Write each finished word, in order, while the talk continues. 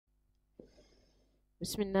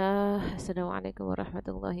Bismillah, Assalamualaikum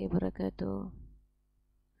warahmatullahi wabarakatuh.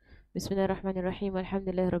 Bismillahirrahmanirrahim.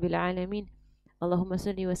 Alhamdulillahirabbil alamin. Allahumma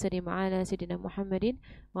salli wa sallim ala sayyidina Muhammadin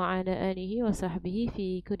wa ala alihi wa sahbihi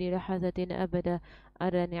fi kulli lahazatin abada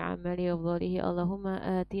ada ni'amali wa dhalihi. Allahumma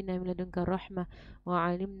atina min ladunka rahmah wa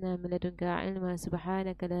 'allimna min ladunka ilma.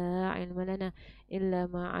 Subhanaka la ilma lana illa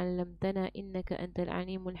ma 'allamtana innaka antal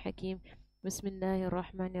alimul hakim.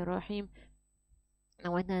 Bismillahirrahmanirrahim.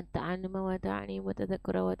 نوينا التعلم وتعليم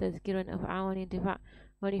وتذكر وتذكير أفعال والانتفاع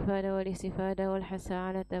والإفادة والاستفادة والحث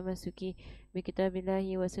على التمسك بكتاب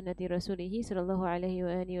الله وسنة رسوله صلى الله عليه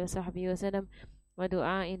وآله وصحبه وسلم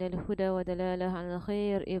ودعاء إلى الهدى ودلالة على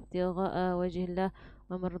الخير ابتغاء وجه الله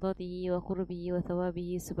ومرضاته وقربه وثوابه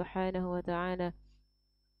سبحانه وتعالى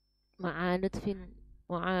مع لطف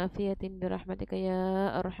وعافية برحمتك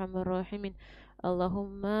يا أرحم الراحمين.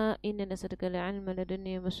 اللهم إنا نسألك العلم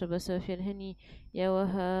لدني مشرب في الهني يا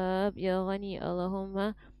وهاب يا غني.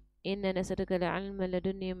 اللهم إنا نسألك العلم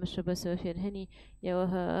لدني مشرب في الهني يا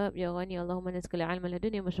وهاب يا غني. اللهم نسألك العلم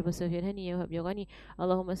لدني مشرب في الهني يا وهاب يا غني.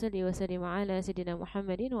 اللهم صل وسلم على سيدنا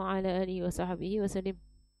محمد وعلى آله وصحبه وسلم.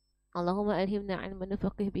 اللهم ألهمنا علما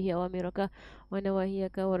نفقه به أوامرك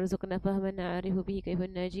ونواهيك وارزقنا فهما نعرف به كيف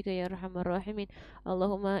نناجيك يا أرحم الراحمين.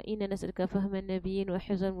 اللهم إنا نسألك فهم النبيين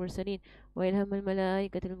وحفظ المرسلين وإلهام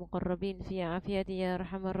الملائكة المقربين في عافية يا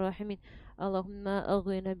أرحم الراحمين. اللهم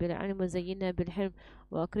أغننا بالعلم وزينا بالحلم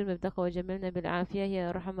وأكرمنا بالتقوى وجملنا بالعافية يا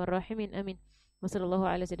أرحم الراحمين. آمين. وصلى الله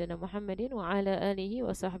على سيدنا محمد وعلى آله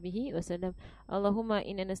وصحبه وسلم. اللهم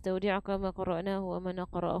إنا نستودعك ما قرأناه وما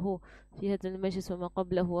نقرأه في هذا المجلس وما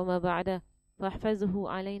قبله وما بعده، فاحفظه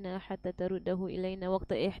علينا حتى ترده إلينا وقت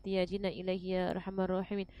احتياجنا إليه يا أرحم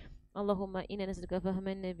الراحمين. اللهم إنا نسألك فهم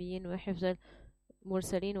النبيين وحفظ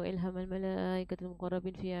المرسلين وإلهام الملائكة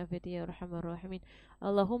المقربين في عافية يا أرحم الراحمين.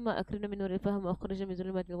 اللهم أكرمنا من نور الفهم وأخرجنا من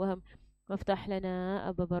ظلمات الوهم وافتح لنا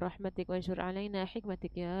أبواب رحمتك وانشر علينا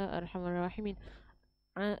حكمتك يا أرحم الراحمين.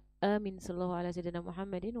 آمين. صلى الله على سيدنا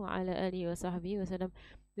محمد وعلى آله وصحبه وسلم.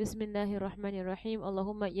 بسم الله الرحمن الرحيم.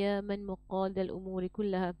 اللهم يا من مقال الأمور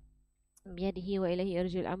كلها بيده وإليه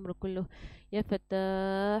يرجع الأمر كله يا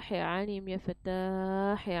فتاح يا عليم يا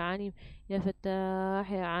فتاح يا عليم يا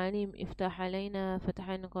فتاح يا عليم افتح علينا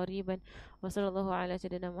فتحا قريبا. وصلى الله على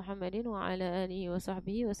سيدنا محمد وعلى آله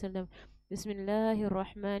وصحبه وسلم. بسم الله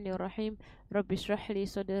الرحمن الرحيم. رب اشرح لي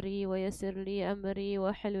صدري ويسر لي أمري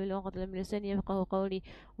واحلل عقدة من لساني يفقهوا قولي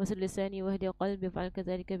وسر لساني واهدي قلبي وافعل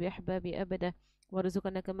كذلك بأحبابي أبدا.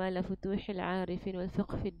 وارزقنا كمال فتوح العارفين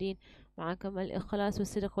والفقه في الدين مع كمال الإخلاص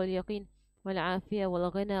والصدق واليقين والعافية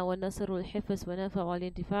والغنى والنصر والحفظ والنفع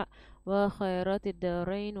والانتفاع وخيرات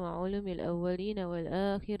الدارين وعلوم الأولين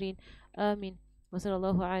والآخرين. آمين. وصلى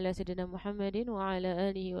الله على سيدنا محمد وعلى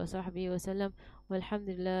آله وصحبه وسلم والحمد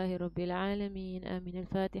لله رب العالمين. آمين.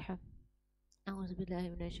 الفاتحة. أعوذ بالله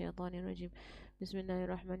من الشيطان الرجيم. بسم الله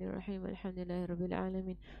الرحمن الرحيم. الحمد لله رب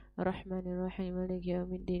العالمين الرحمن الرحيم مالك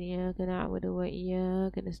يوم الدين إياك نعبد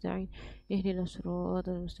وإياك نستعين اهدنا الصراط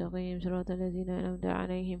المستقيم صراط الذين أنعمت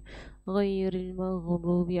عليهم غير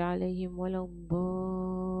المغضوب عليهم ولا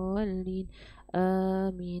الضالين.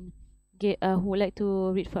 آمين. Okay, who would like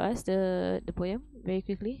to read for us the poem very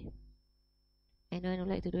quickly? Anyone would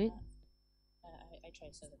like to do it? I try.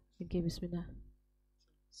 Okay, Bismillah.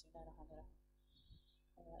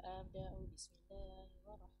 أبدأ بسم الله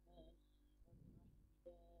الرحمن الرحيم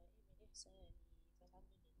دائم الإحسان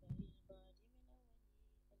فالحمد لله القادم الأول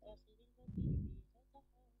الآخر البديع بلا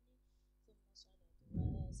تحول ثم صلاة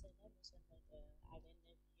وسلام سرمدا على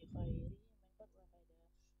النبي خير من قد وهدى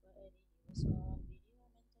وآله وصحبه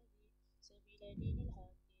ومن تبع سبيل دين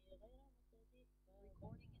الحق غير مبتدئ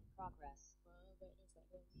Recording in progress. وبعد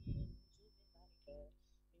فهو من وجوب المعرفة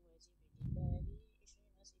من واجب لله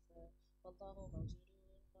 20 صفة والله موجود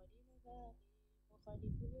قديم باقي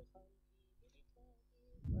مخالف للخلق بالإطلاق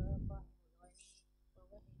وقاهر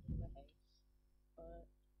الغني وواحد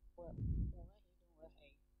وحي وواحد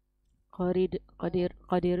وحي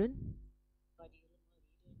قدير مريد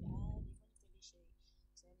عالم كل شيء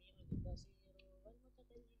سميع بصير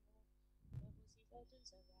والمتكلم له صفات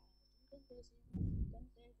سبعة تنتزم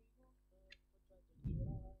قدرة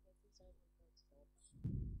الإرادة سر الفتح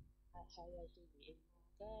حياة بعلم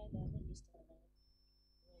كلام الاستماع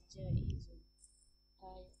والجائز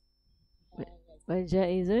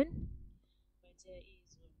وجائز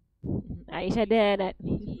عائشة دانت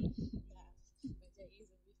وجائز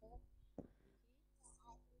بفضله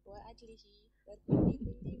وعدله والكل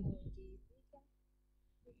كل موجود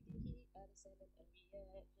بفضله أرسل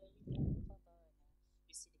الأنبياء جميعا فطانا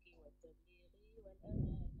بالصدق والتبليغ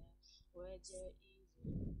والأمانة وجائز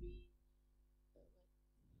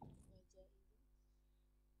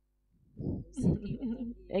الصدق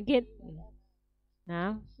والتبليغ Again. والأمان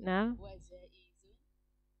نعم وجائز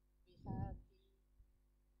بحق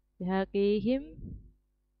بحقهم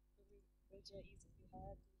وجائز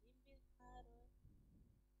بحقهم بالحرام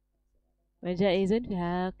وجائز في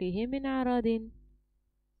حقهم من أعراض.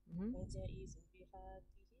 وجائز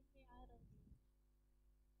بحقهم بعرض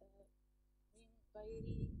من غير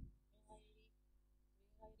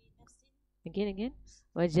نفس Again.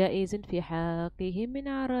 وجائز في حقهم من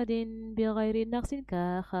أعراض بغير نقص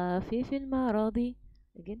كخفيف المرض.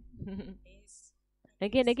 Again. is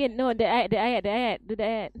Again. No, the ayat. Do the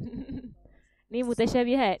ayat. Ni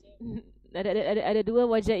mutasyabihat. Ada dua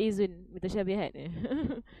wajaizun mutasyabihat.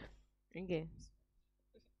 Okay.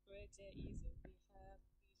 وجائز بحقه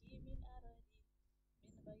من أرض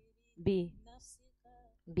من غير B نفس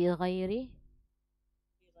بغير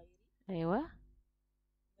بغير أيوة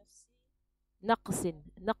نفس نقص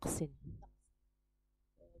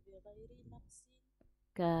بغير نقص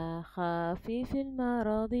كخفيف المرض. خفيف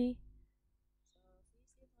المرض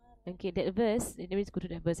Okay, that verse, let me just go to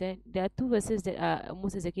that verse. There are two verses that are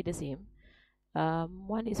almost exactly the same.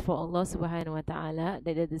 One is for Allah subhanahu wa ta'ala,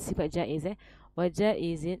 that is the sifat jaiz. Wa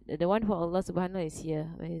jaizin, the one for Allah subhanahu wa ta'ala is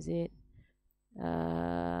here. Where is it?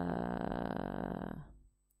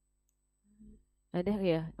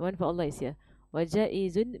 Yeah, the one for Allah is here. Wa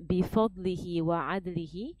jaizun bi fadlihi wa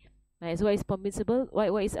adlihi. Right, so what is permissible,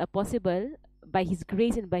 what is possible by His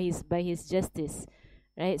grace and by His justice.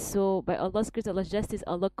 Right, so by Allah's grace, Allah's justice,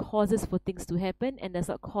 Allah causes for things to happen and does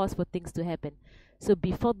not cause for things to happen. So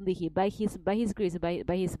bifadlihi, by His grace, by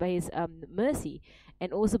His mercy,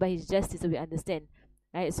 and also by His justice, so we understand.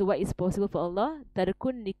 Right, so what is possible for Allah?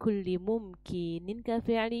 Tarkun likulli mumkinin ka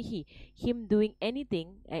fi'alihi. Him doing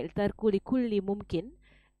anything, tarku likulli mumkin,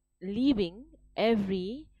 leaving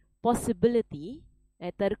every possibility.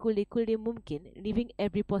 Tarku likulli mumkin, leaving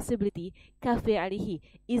every possibility, ka fi'alihi,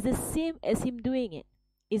 is the same as Him doing it.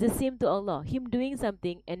 Is the same to Allah. Him doing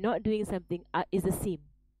something and not doing something is the same.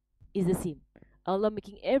 Is the same. Allah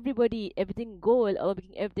making everything gold, Allah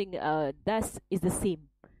making everything dust is the same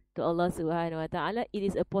to Allah subhanahu wa ta'ala. It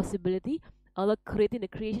is a possibility. Allah creating the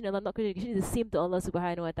creation, Allah not creating the creation is the same to Allah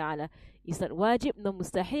subhanahu wa ta'ala. It's not wajib, no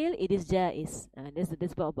mustahil, it is jaiz. That's the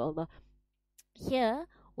best part about Allah. Here,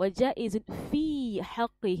 وَجَائِزٌ فِي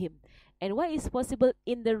حَقِّهِمْ. And what is possible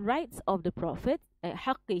in the rights of the Prophet,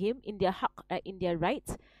 حَقِّهِمْ, in their haqq, in their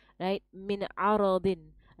rights, right, min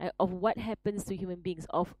aradin, of what happens to human beings,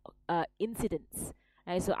 of incidents.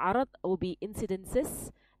 Right, so arad will be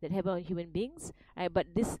incidences that happen on human beings, right, but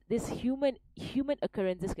this human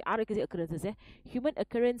occurrences, arad is occurrences, human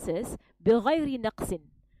occurrences, بغير نقص,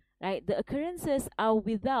 right, the occurrences are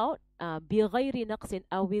without, بغير نقص,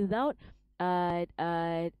 are without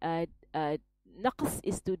naqs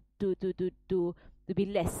is to be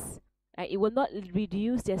less. It will not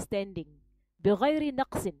reduce their standing. بغير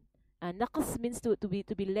نقص. Naqs means to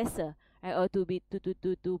be lesser, right? Or to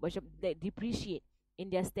macam like depreciate in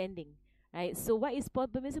their standing. Right? So what is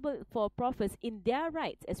permissible for prophets in their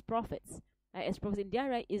rights as prophets? Right? As prophets in their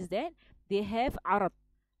right is that they have arad.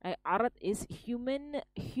 Right? Arad is human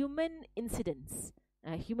incidents.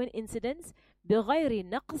 Human incidents بغير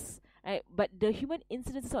نقص. Right? But the human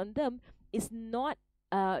incidences on them is not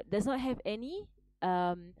does not have any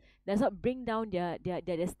does not bring down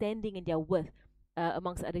their standing and their worth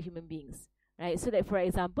amongst other human beings, right? So that, for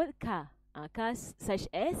example, such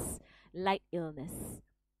as light illness,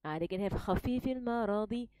 they can have khafifil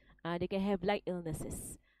maradi, they can have light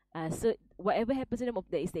illnesses. So whatever happens to them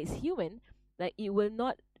that is human, like it will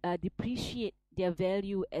not depreciate their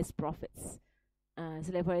value as prophets.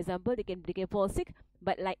 So like, for example, they can fall sick,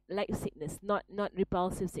 but light sickness, not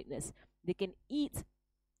repulsive sickness. They can eat,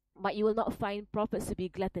 but you will not find prophets to be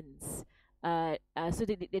gluttons. So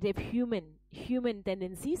they have human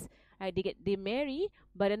tendencies. They marry,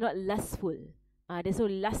 but they're not lustful. There's no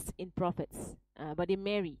lust in prophets, but they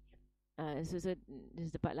marry. So this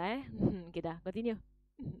is the part lah. Okay dah, continue.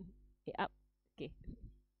 Okay, up. Okay.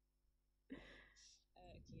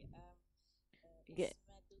 Okay.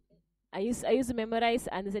 I used to memorize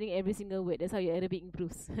understanding every single word. That's how your Arabic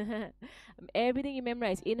improves. Everything you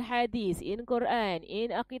memorize in hadith, in Quran,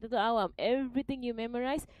 in Aqidatul Awam, everything you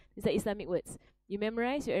memorize is like Islamic words. You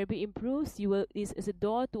memorize, your Arabic improves. This is a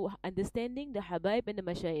door to understanding the Habaib and the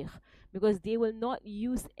Mashayikh, because they will not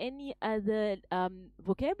use any other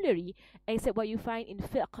vocabulary except what you find in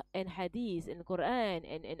fiqh and hadith and Quran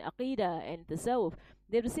and Aqidah and Tasawwuf.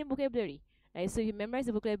 They have the same vocabulary. Right? So you memorize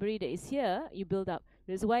the vocabulary that is here, you build up.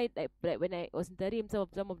 That's why like when I was in Tarim,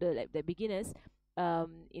 some of the like the beginners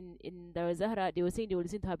in Darul Zahra, they were saying they will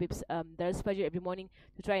listen to Habib's Darul Fajr every morning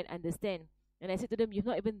to try and understand. And I said to them, you've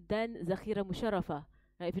not even done Zakhira Musharafa.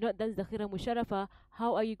 Now, if you've not done Zakhira Musharafa,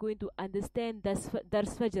 how are you going to understand Dars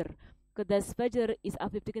Fajr? Because Dars Fajr is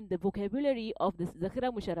after you've taken the vocabulary of the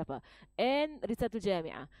Zakhira Musharafa and Risatul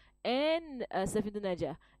Jami'ah and Safinul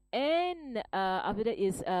Najah. And after that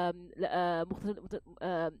is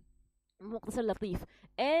Muqtasar Latif,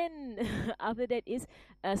 and after that is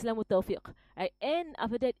Salamut Tawfiq, right? And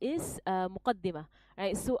after that is Muqaddimah,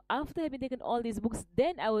 right? So after having taken all these books,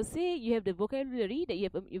 then I will say you have the vocabulary, that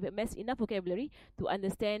you've amassed enough vocabulary to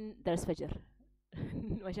understand Dars Fajr.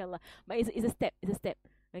 Mashallah. But it's a step,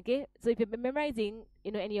 okay? So if you're memorizing,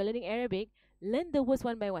 and you're learning Arabic, learn the words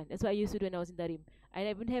one by one. That's what I used to do when I was in Darim. I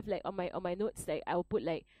even have like on my notes, like I will put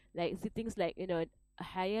like things like,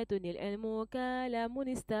 Hayatunil ilmu kalamun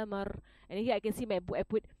istamar. And here I can see my book, I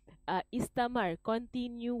put istamar,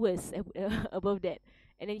 continuous, above that.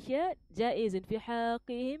 And then here, jaizun fi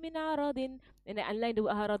haqihi min aradin. And I underline the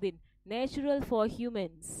word aradin, natural for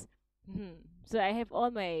humans. So I have all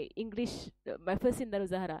my English, my first in Darul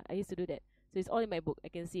Zahra. I used to do that. So it's all in my book. I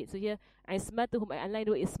can see it. So here, ismatuhum, I underline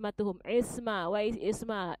the word ismatuhum. Isma, what is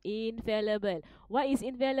isma? Infallible. What is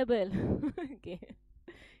infallible? Okay.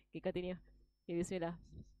 Okay, continue. Okay, bismillah.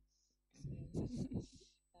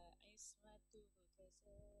 عصمته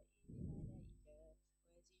كسائر الملائكة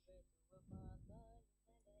واجبة ومقال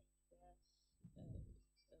الملائكة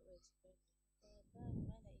واجبة ومقال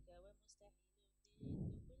الملائكة ومستحيل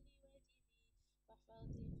ضد كل واجب فاحفظ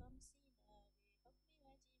خمسين بحكم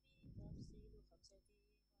واجب تفصيل 25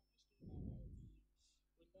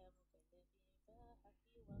 هذه كل مكلف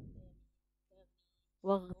فحفظ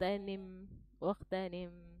واغتنم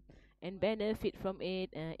and benefit from it.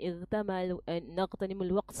 اغتمل نغتنم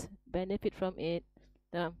الوقت, benefit from it.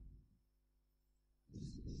 تمام.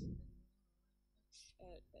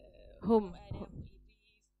 هم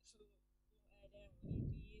آدم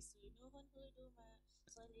إدريس نوح هود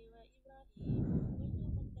صالح وإبراهيم كل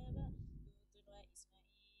متبع لوط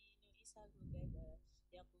وإسماعيل إسحاق كذا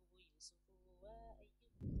يعقوب يوسف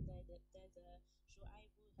وأيوب اهتدى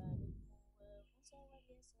شعيب هارون وموسى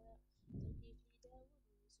واليسع ذو داود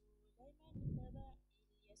سليمان اتبع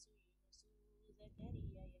إلياس يونس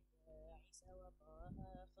زكريا يحيى عيسى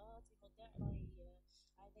وطه خاتم الدعوية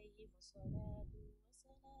عليهم الصلاة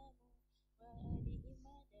والسلام وآلهم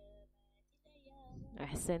ما دامت الأيام.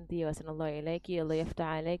 أحسنتي وأحسن الله إليك, الله يفتح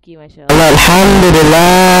عليك, ما شاء الله,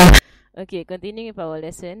 Alhamdulillah. Okay, continuing with our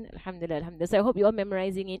lesson. Alhamdulillah, Alhamdulillah. So I hope you are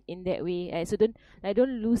memorizing it in that way. So don't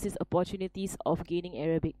lose these opportunities of gaining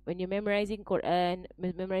Arabic. When you're memorizing Quran,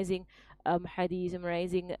 memorizing hadith,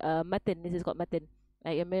 memorizing matan. This is called matan.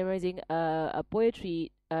 Like you're memorizing a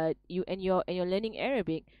poetry. You're learning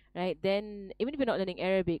Arabic, right? Then even if you're not learning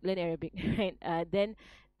Arabic, learn Arabic, right? Then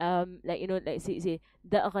like say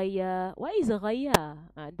da ghaya. What is ghaya?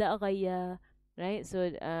 Da ghaya. Right, so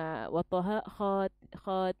wataha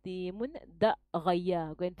khatimun da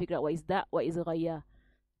ghaya. Go and figure out what is that, what is ghaya.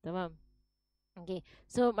 Tamam. Okay,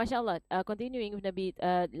 so mashallah, continuing with Nabi,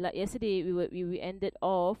 like yesterday we ended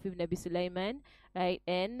off with Nabi Sulaiman, right,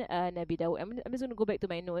 and Nabi Dawud. I'm just gonna go back to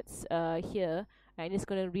my notes here. I'm just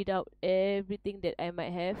gonna read out everything that I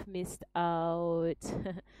might have missed out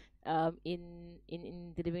in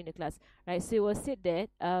delivering the class. Right, so it was said that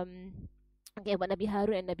okay, about Nabi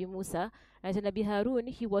Harun and Nabi Musa. So Nabi Harun,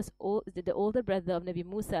 he was the older brother of Nabi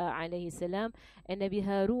Musa alayhi salam, and Nabi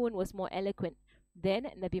Harun was more eloquent than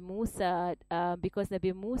Nabi Musa, because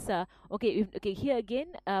Nabi Musa, okay, here again,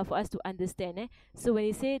 for us to understand, so when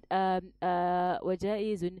he said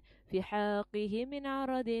وَجَائِزٌ في حاقه من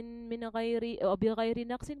عرض من غير أو بغير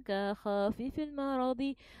نقص كخفيف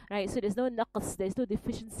المرض, right, so there's no naqs, there's no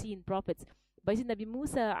deficiency in prophets. But Nabi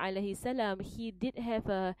Musa alayhi salam, he did have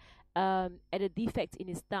a defect in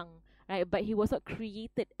his tongue, right? But he was not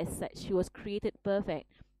created as such. He was created perfect.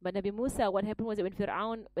 But Nabi Musa, what happened was that when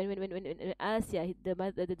Fir'aun, when Asya,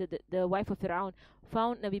 the wife of Fir'aun,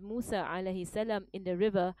 found Nabi Musa alayhi salam in the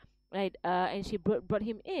river, right? And she brought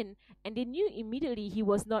him in, and they knew immediately he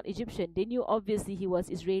was not Egyptian. They knew obviously he was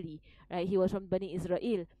Israeli, right? He was from Bani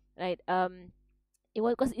Israel, right? It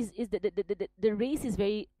was because the race is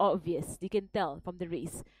very obvious. You can tell from the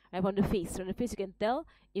race, right? From the face. From the face, you can tell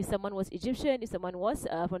if someone was Egyptian, if someone was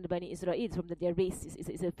from the Bani Israel, from their race.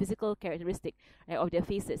 It's a physical characteristic, right, of their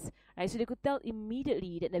faces, right? So they could tell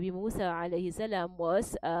immediately that Nabi Musa alayhi salam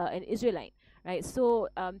was an Israelite, right? So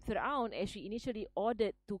Fir'aun actually initially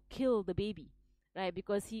ordered to kill the baby, right?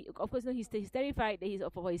 Because he, of course, no, he's terrified that he's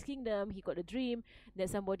for his kingdom. He got a dream that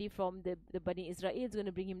somebody from the Bani Israel is going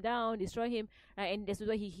to bring him down, destroy him, right? And that's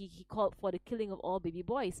why he called for the killing of all baby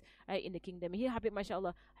boys, right, in the kingdom. Here, Habib,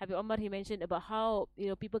 mashallah, Habib Omar, he mentioned about how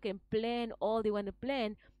people can plan all they want to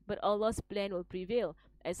plan, but Allah's plan will prevail.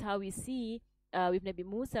 As how we see with Nabi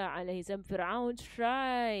Musa alayhi salam, Fir'aun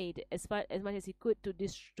tried as much as he could to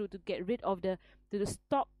get rid of to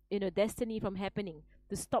stop destiny from happening,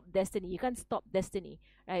 to stop destiny. You can't stop destiny,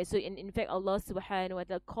 right? So in fact, Allah subhanahu wa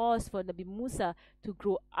ta'ala caused for Nabi Musa to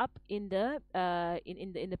grow up in the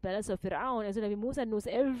in the palace of Fir'aun, and so Nabi Musa knows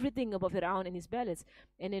everything about Fir'aun and his palace,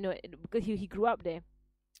 and because he grew up there,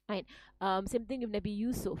 right? Same thing with Nabi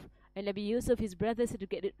Yusuf. And Nabi Yusuf, his brothers had to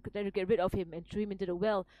get rid of him and threw him into the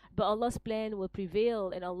well. But Allah's plan will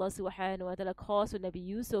prevail, and Allah subhanahu wa ta'ala caused for Nabi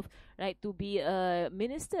Yusuf, right, to be a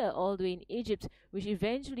minister all the way in Egypt, which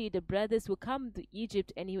eventually the brothers will come to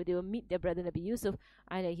Egypt, and they will meet their brother Nabi Yusuf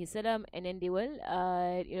alayhi salam, and then they will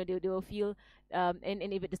they will feel and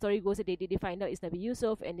if the story goes that they find out it's Nabi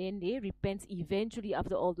Yusuf, and then they repent eventually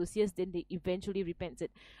after all those years, then they eventually repent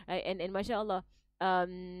it, right? And mashallah,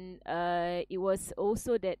 it was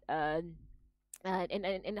also that and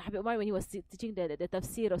Habib Umar, when he was teaching the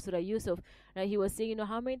tafsir of Surah Yusuf, he was saying,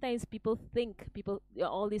 how many times people,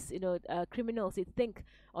 all these criminals, they think,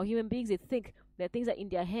 or human beings, they think that things are in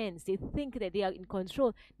their hands, they think that they are in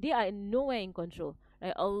control. They are nowhere in control,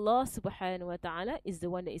 right? Allah subhanahu wa ta'ala is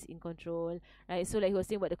the one that is in control, right? So like he was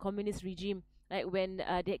saying about the communist regime, like when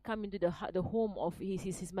they come into the home of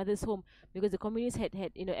his mother's home, because the communists had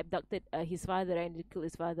abducted his father, right, and they killed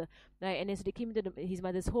his father, right? And then so they came into his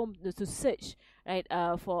mother's home to search, right,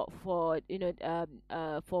 for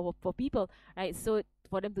people, right? So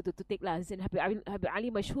for them to take lives. And Habib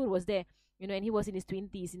Ali Mashhur was there, and he was in his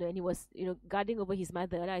 20s, and he was guarding over his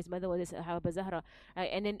mother. His mother was Habba Zahra,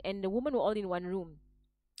 right? And the women were all in one room.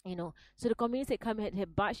 So the communists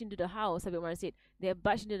had barged into the house. Habib Umar said they had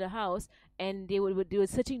barged into the house, and they were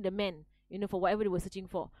searching the men, for whatever they were searching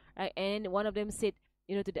for, right? And one of them said,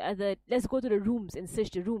 to the other, let's go to the rooms and search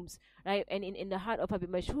the rooms, right? And in the heart of Habib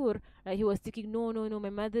Mashhur, right, he was thinking, no, my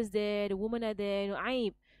mother's there, the women are there,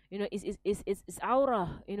 aib, it's aura,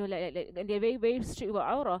 like and they're very, very strict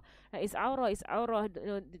about aura, right? It's aura,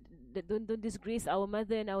 don't disgrace our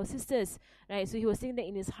mother and our sisters, right? So he was saying that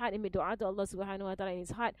in his heart, and made dua to Allah subhanahu wa ta'ala in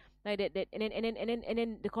his heart, like that and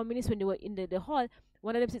then the communists, when they were in the hall,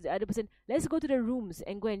 one of them said to the other person, let's go to the rooms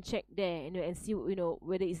and go and check there, and see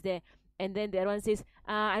whether it's there. And then the other one says,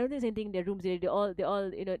 I don't think there's anything in their rooms. They all,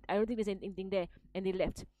 I don't think there's anything there, and they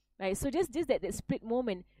left. Right, so just that split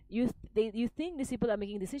moment, you think these people are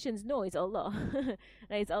making decisions. No, it's Allah.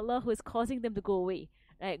 Right, it's Allah who is causing them to go away.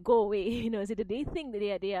 Right, go away. So they think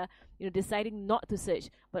that they are deciding not to search,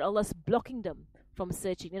 but Allah's blocking them from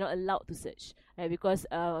searching. They're not allowed to search, right? Because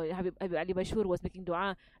Habib Ali Mashhur was making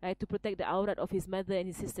dua, right, to protect the awrat of his mother and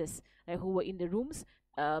his sisters, right, who were in the rooms,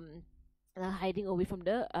 hiding away from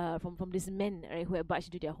the from these men, right, who have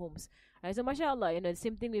barged into their homes, right? So mashallah,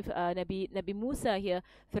 same thing with Nabi Musa here.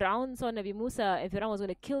 Fir'aun saw Nabi Musa, and Fir'aun was going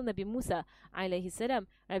to kill Nabi Musa alayhi salam,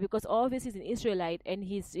 right? Because obviously he's an Israelite, and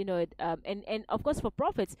he's and of course for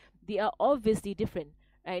prophets, they are obviously different,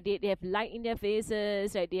 right? They have light in their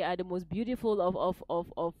faces, right? They are the most beautiful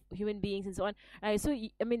of human beings, and so on, right? So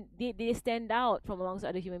they stand out from amongst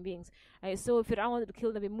other human beings, right? So Fir'aun wanted to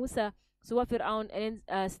kill Nabi Musa. So what Fir'aun, and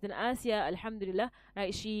then Sister Asya, alhamdulillah,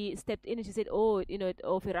 right, she stepped in and she said, oh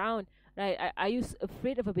Fir'aun, right, are you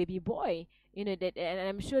afraid of a baby boy? That, and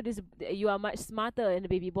I'm sure you are much smarter than a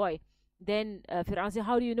baby boy. Then Fir'aun said,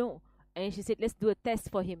 how do you know? And she said, let's do a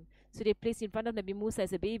test for him. So they placed in front of Nabi Musa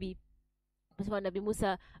as a baby, Nabi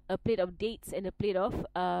Musa, a plate of dates and a plate of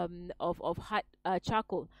hot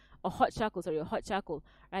charcoal, hot charcoal,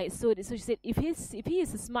 right? So she said, if he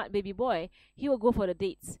is a smart baby boy, he will go for the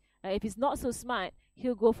dates. If he's not so smart,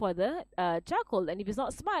 he'll go for the charcoal. And if he's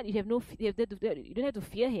not smart, you don't have to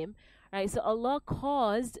fear him, right? So Allah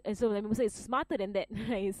caused, and so Nabi Musa is smarter than that.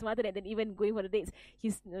 He's smarter than even going for the dates.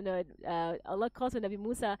 Allah caused Nabi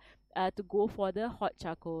Musa to go for the hot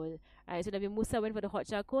charcoal. Right? So Nabi Musa went for the hot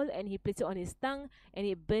charcoal, and he placed it on his tongue, and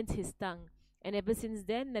it burnt his tongue. And ever since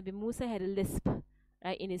then, Nabi Musa had a lisp,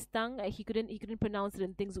 right, in his tongue. He couldn't pronounce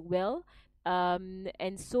certain things well,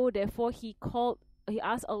 and so therefore he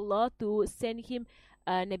asked Allah to send him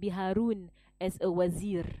Nabi Harun as a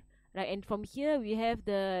wazir, right? And from here we have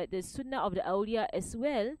the sunnah of the awliya, as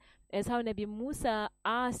well as how Nabi Musa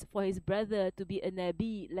asked for his brother to be a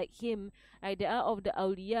Nabi like him, right? There are of the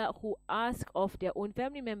awliya who ask of their own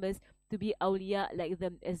family members to be awliya like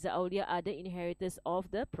them, as the awliya are the inheritors of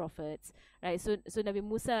the prophets, right? So Nabi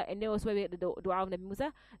Musa, and that was why we had the dua of Nabi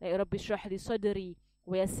Musa, like Rabbi shrah li sadri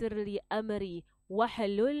wa yassir li amri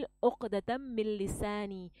wahlul uqdatam min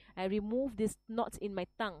lisani. I remove this knots in my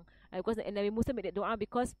tongue, because Nabi Musa made that dua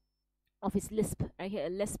because of his lisp. He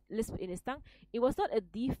had a lisp in his tongue. It was not a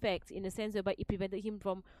defect in a sense whereby it prevented him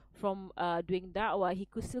from doing da'wah. He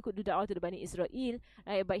still could do da'wah to the Bani Israel,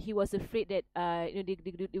 right? But he was afraid that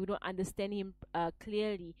they would not understand him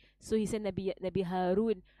clearly. So he sent Nabi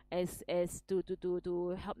Harun as to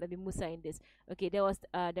help Nabi Musa in this. Okay, that was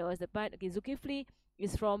the part. Okay, Zulkifli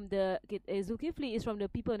is from the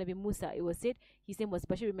people of Nabi Musa. It was said his name was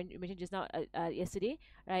Bashir. We mentioned just now yesterday,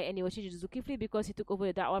 right? And he was changed to Zulkifli because he took over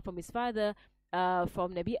the da'wah from his father,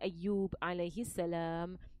 from Nabi Ayub alayhi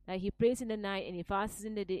salam. He prays in the night and he fasts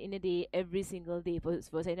in the day every single day for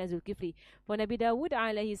Sayyidina Zulkifli. For Nabi Dawood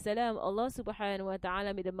alayhi salam, Allah subhanahu wa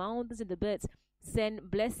ta'ala made the mountains and the birds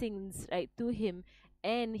send blessings, right, to him,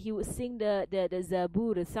 and he would sing the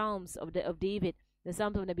Zabur, the Psalms of David, the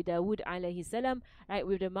Psalms of Nabi Dawood alayhi salam, right,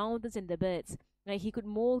 with the mountains and the birds. Right, he could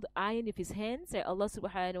mold iron with his hands. Right, Allah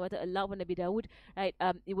subhanahu wa ta'ala allowed Nabi Dawood, right,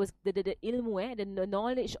 it was the ilmu, the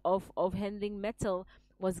knowledge of handling metal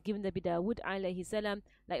was given Nabi Dawood alayhi salam,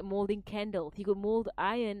 like molding candles. He could mold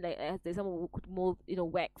iron, like as someone who could mold,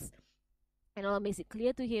 wax. And Allah makes it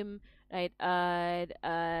clear to him, right,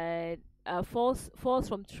 false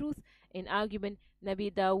from truth in argument.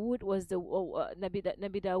 Nabi Dawood was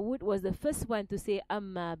Nabi Dawood was the first one to say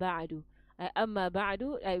amma ba'du. Amma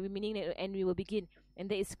ba'du, meaning that, and we will begin, and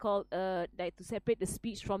that is called like to separate the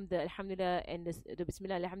speech from the alhamdulillah and the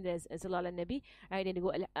bismillah, alhamdulillah, and sallallahu ala nabi, right? And they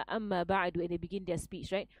go amma ba'du, and they begin their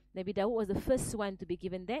speech, right? Nabi Dawud was the first one to be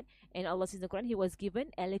given that, and Allah says in the Quran he was given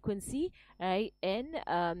eloquency, right? And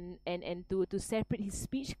to separate his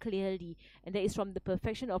speech clearly, and that is from the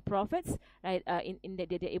perfection of prophets, right? In that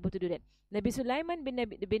they're able to do that. Nabi Sulaiman bin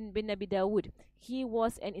Nabi Dawud, he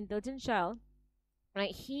was an intelligent child.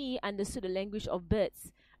 Right, he understood the language of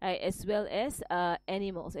birds, right, as well as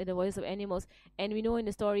animals and the voices of animals. And we know in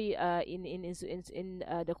the story in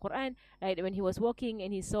the Quran, right, when he was walking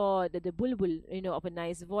and he saw the bulbul, of a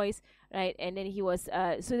nice voice, right, and then he was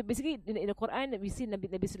so basically in the Quran we see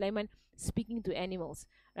Nabi Sulaiman speaking to animals,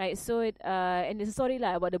 right. So and there's a story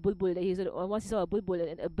about the bulbul that once he saw a bulbul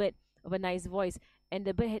and a bird of a nice voice, and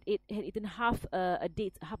the bird had eaten half a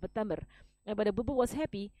date, half a tamar. But the bulbul was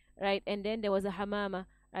happy, right? And then there was a hamama,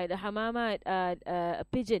 right? The hamama, a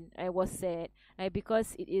pigeon, was sad, right?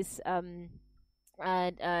 Because it is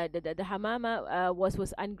the hamama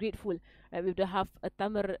was ungrateful, right? With the half a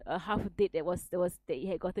tamar, half a date that he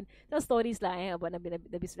had gotten. There stories about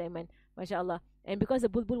Nabi Sulaiman, mashallah. And because the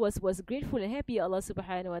bulbul was grateful and happy, Allah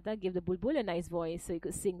subhanahu wa ta'ala gave the bulbul a nice voice, so he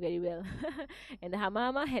could sing very well. And the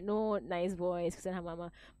hamama had no nice voice,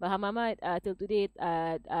 but hamama till today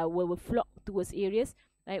will flock towards areas,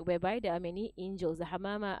 right, whereby there are many angels. The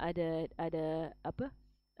hamama are the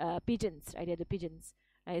pigeons, right? They're the pigeons.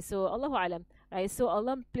 Right, so Allahu Alam. Right, so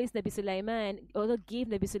Allah placed Nabi Sulaiman, Allah gave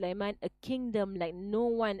Nabi Sulaiman a kingdom like no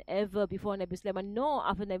one ever before Nabi Sulaiman, nor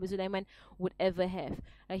after Nabi Sulaiman would ever have.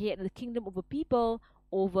 He had the kingdom over people,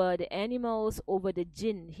 over the animals, over the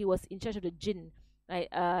jinn. He was in charge of the jinn. Right,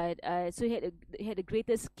 so he had the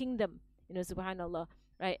greatest kingdom, subhanallah.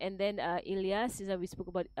 Right, and then Ilyas, we spoke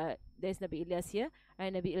about, there's Nabi Ilyas here,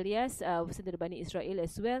 and Nabi Ilyas was sent to the Bani Israel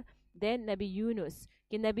as well. Then Nabi Yunus.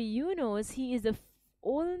 Okay, Nabi Yunus, he is the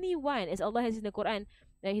only one, as Allah has in the Quran,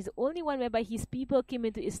 that he's the only one whereby his people came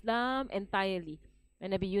into Islam entirely.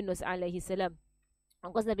 And Nabi Yunus alayhi salam.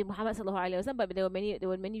 Of course, Nabi Muhammad sallallahu alaihi wasallam, but there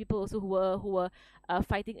were many people also who were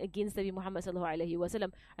fighting against Nabi Muhammad sallallahu alaihi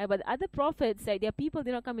wasallam. But other prophets, their people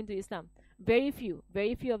did not come into Islam. Very few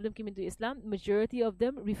of them came into Islam. Majority of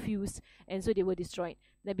them refused, and so they were destroyed.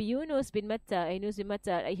 Nabi Yunus bin Matta,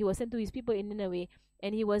 he was sent to his people in Nineveh,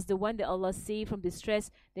 and he was the one that Allah saved from distress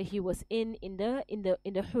that he was in the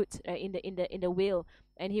hut, in the whale,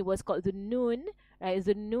 and he was called the Nun, right?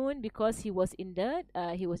 The Nun because he was in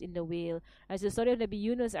the whale. As the story of Nabi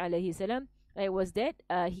Yunus alayhi salam, was that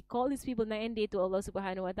he called his people night and day to Allah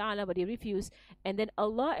subhanahu wa ta'ala, but they refused. And then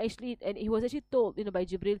Allah and he was actually told, by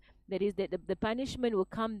Jibril, that is that the punishment will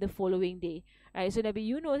come the following day. Right? So Nabi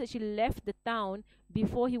Yunus actually left the town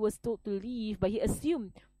before he was told to leave, but he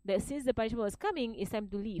assumed that since the punishment was coming, it's time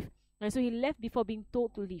to leave. And so he left before being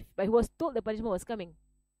told to leave, but he was told the punishment was coming.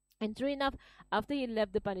 And true enough, after he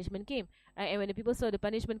left, the punishment came. And when the people saw the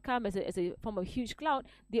punishment come as a form of huge cloud,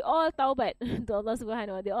 they all tawbat to Allah subhanahu wa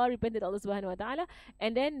ta'ala. They all repented to Allah subhanahu wa ta'ala.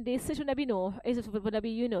 And then they searched for Nabi Nuh, for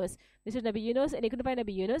Nabi Yunus. They searched Nabi Yunus and they couldn't find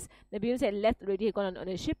Nabi Yunus. Nabi Yunus had left already, had gone on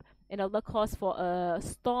a ship. And Allah caused for a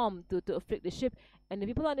storm to afflict the ship. And the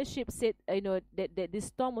people on the ship said, that this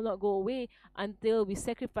storm will not go away until we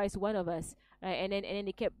sacrifice one of us. And then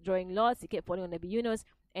they kept drawing lots. They kept falling on Nabi Yunus.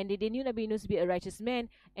 And they knew Nabi Yunus to be a righteous man,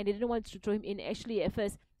 and they didn't want to throw him in. Actually, at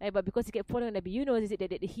first, right? But because he kept following Nabi Yunus, he said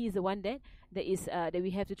that he is the one that is that we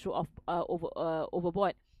have to throw off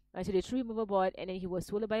overboard. Right, so they threw him overboard, and then he was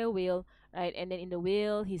swallowed by a whale, right? And then in the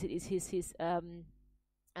whale, his uh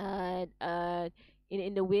uh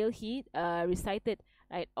in the whale he recited,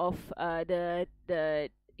 right, of the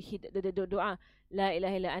dua, La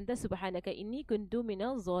ilaha illa anta subhanaka inni kuntu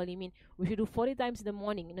minal zalimin. We should do 40 times in the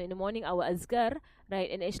morning. In the morning our azkar,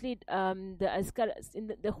 right? And actually the azkar in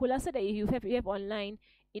the khulasa that you have online,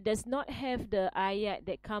 it does not have the ayat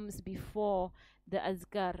that comes before the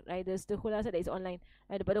azkar, right? There's the khulasa that is online,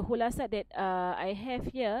 right? But the khulasa that I have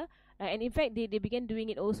here, and in fact they began doing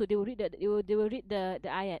it also. They will read they will read the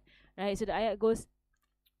ayat, right? So the ayat goes,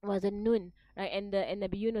 was a noon, right? And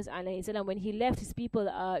Nabi Yunus alayhi salam, when he left his people,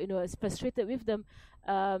 was frustrated with them.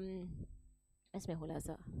 That's my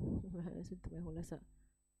khulasa. Listen to my khulasa.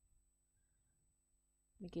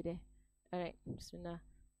 Okay there. Alright, Bismillah.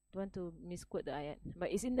 Don't want to misquote the ayat,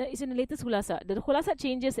 but it's in the latest khulasa. The khulasa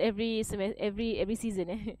changes every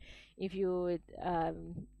season. If you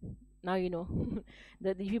now you know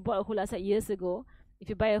that if you bought a khulasa years ago, if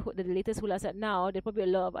you buy the latest khulasa now, there probably a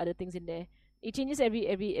lot of other things in there. It changes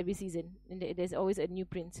every season, and there's always a new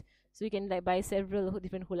print. So you can like buy several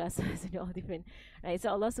different hulasas and all different, right? So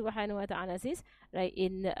Allah Subhanahu wa Taala says, right,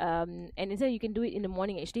 in and so you can do it in the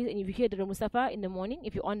morning actually. And if you hear the Mustafa in the morning,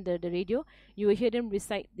 if you're on the radio, you will hear them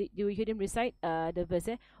recite the verse.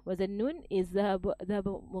 Was the noon is ذهب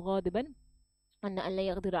مغاضبا أن لا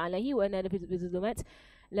يقدر عليه وأنا في الظلمات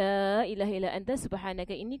لا إله إلا أنت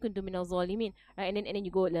سبحانك إني كنت من الظالمين. Right, and then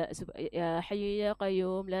you go يا حي يا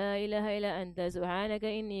قيوم لا إله إلا أنت سبحانك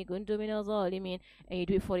إني كنت من الظالمين, and you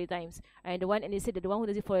do it 40 times. And they said that the one who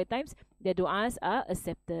does it 40 times, their du'as are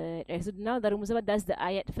accepted. Right, so now Darul Mustafa does the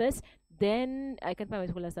ayat first, then I can find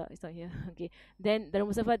my khulasa, it's not here. Okay, then Darul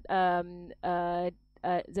Mustafa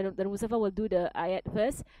Darul Mustafa will do the ayat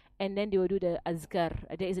first, and then they will do the azkar.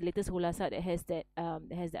 There is the latest khulasa that has the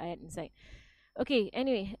ayat inside. Okay,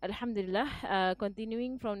 anyway, Alhamdulillah,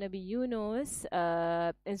 continuing from Nabi Yunus,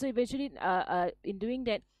 and so eventually, in doing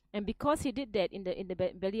that, and because he did that in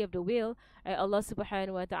the belly of the whale, Allah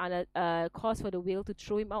Subhanahu wa Taala caused for the whale to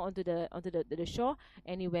throw him out onto the shore,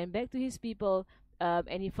 and he went back to his people,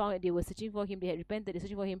 and he found that they were searching for him. They had repented, they were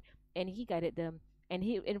searching for him, and he guided them. And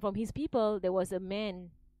from his people there was a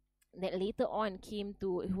man that later on came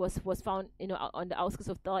to, who was found on the outskirts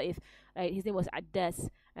of Taif. Right, his name was Addas.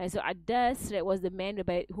 So Addas, right, was the man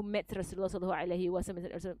who met Rasulullah sallallahu alaihi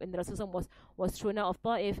wasallam, and Rasulullah was thrown out of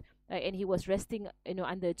Taif, and he was resting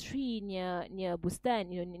under a tree near Bustan,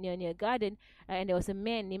 near garden, and there was a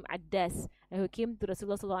man named Addas who came to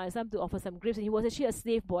Rasulullah sallallahu alaihi wasallam to offer some grapes, and he was actually a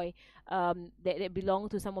slave boy that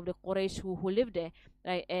belonged to some of the Quraysh who lived there,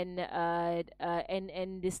 right? And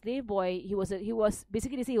the slave boy, he was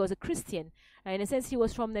basically, they say he was a Christian, right? In a sense he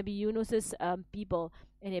was from Nabi Yunus's people,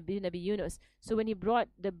 and Nabi Yunus. So when he brought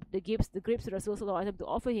the grapes to Rasulullah to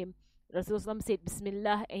offer him, Rasulullah said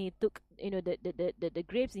Bismillah, and he took the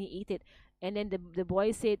grapes and he ate it. And then the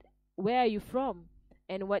boy said, "Where are you from?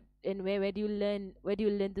 And where do you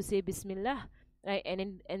learn to say Bismillah?" Right?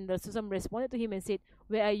 And Rasulullah responded to him and said,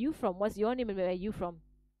 "Where are you from? What's your name and where are you from?"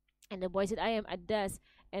 And the boy said, "I am Addas,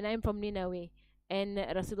 and I am from Nineveh." And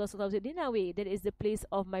Rasulullah said, "Nineveh, that is the place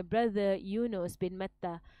of my brother Yunus bin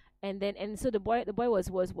Matta." And so the boy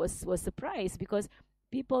was surprised, because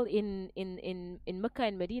people in Mecca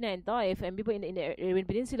and Medina and Taif, and people in the Arabian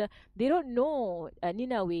Peninsula, they don't know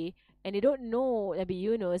Nineveh, and they don't know Nabi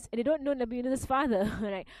Yunus, and they don't know Nabi Yunus' father.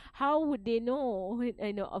 Right? How would they know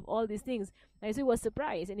of all these things? And so he was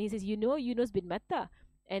surprised, and he says, Yunus bin Matta?"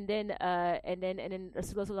 And then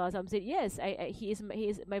Rasulullah said, "Yes, he is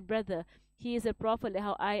my brother. He is a prophet, like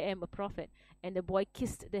how I am a prophet." And the boy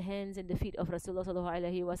kissed the hands and the feet of Rasulullah sallallahu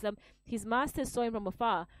alaihi wasallam. His master saw him from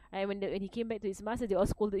afar, and when he came back to his master, they all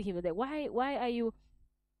scolded him, like, why are you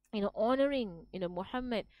honoring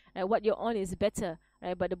Muhammad? What you're on is better,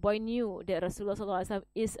 right? But the boy knew that Rasulullah sallallahu alaihi wasallam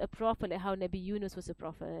is a prophet, like how Nabi Yunus was a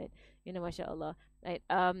prophet. MashaAllah, right?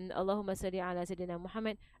 Allahumma salli ala Sayyidina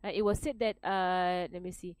Muhammad. It was said that let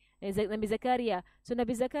me see, Nabi Zakaria. So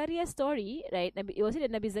Nabi Zakaria's story, right? It was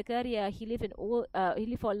said that Nabi Zakaria, he lived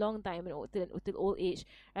for a long time, till old age,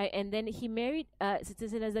 right? And then he married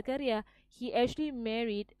Sayyidina Zakaria. He actually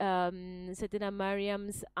married Sayyidina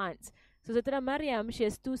Maryam's aunt. So Sayyidina Maryam, she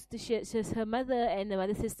has her mother and the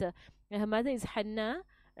mother sister. And her mother is Hannah,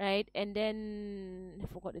 right? And then I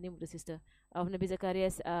forgot the name of the sister of Nabi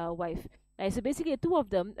Zakaria's wife. Right? So basically, the two of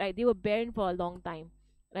them, right, they were barren for a long time,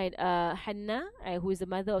 right? Hannah, right, who is the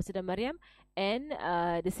mother of Sayyidina Maryam, and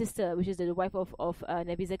the sister, which is the wife of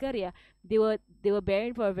Nabi Zakaria, they were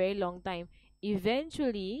barren for a very long time.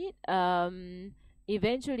 Eventually,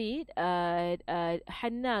 eventually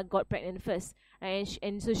Hannah got pregnant first,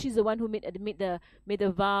 and so she's the one who made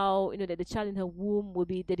the vow, that the child in her womb will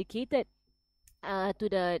be dedicated to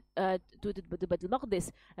the Baitul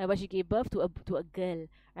Maqdis, but she gave birth to a girl,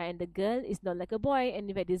 and the girl is not like a boy, and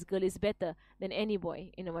in fact this girl is better than any boy,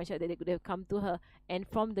 mashallah, they could have come to her. And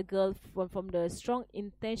from the girl, from the strong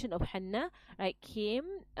intention of Hannah, right,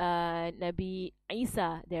 came Nabi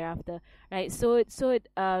Isa thereafter, right.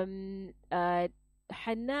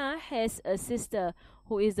 Hannah has a sister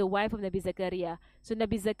who is the wife of Nabi Zakaria. So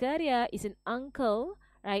Nabi Zakaria is an uncle,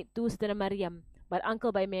 right, to Sayyidina Maryam, but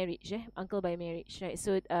uncle by marriage, uncle by marriage, right.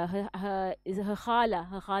 So her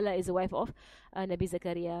khala is the wife of Nabi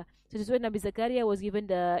Zakaria. So this is when Nabi Zakaria was given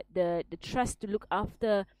the trust to look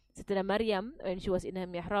after Sayyidina Maryam when she was in her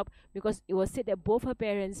mihrab, because it was said that both her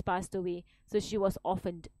parents passed away, so she was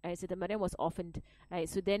orphaned, right. Sayyidina Maryam was orphaned, right.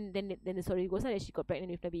 So then the story goes on that she got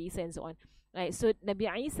pregnant with Nabi Isa and so on, right. So Nabi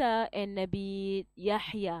Isa and Nabi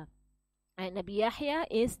Yahya, and Nabi Yahya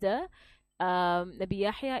is the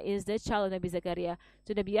child of Nabi Zakaria.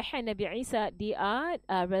 So Nabi Yahya and Nabi Isa, they are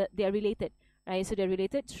related, right. So they're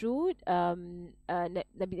related through Nabi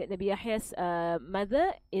Yahya's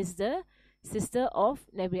mother is the sister of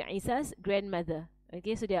Nabi Isa's grandmother.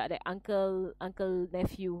 Okay, so they are like uncle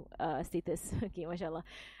nephew status. Okay, mashallah.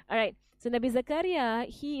 All right. So Nabi Zakaria,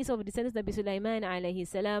 he is of descendants of Nabi Sulaiman alayhi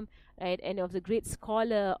salam, right, and of the great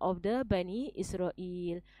scholar of the Bani Israel,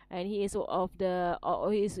 and he is of the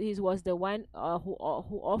he was the one who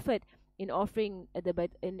offered in offering at at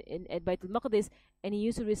Baitul Maqdis, and he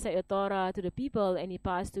used to recite the Torah to the people, and he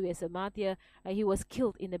passed away as a martyr. He was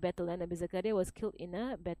killed in a battle, and Nabi Zakaria was killed in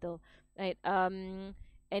a battle, right. And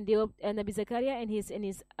Nabi Zakaria and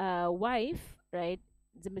his wife, right,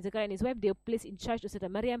 Nabi Zakaria and his wife, they were placed in charge of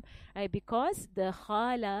Sayyidina Maryam, right, because the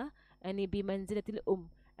khala and bi manzilatil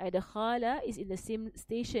the khala is in the same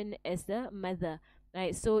station as the mother,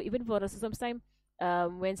 right. So even for Rasul's time,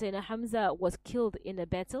 when Sayyidina Hamza was killed in a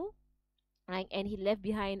battle, right, and he left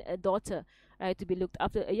behind a daughter, right, to be looked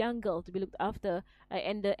after, a young girl to be looked after,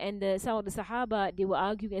 and some of the Sahaba, they were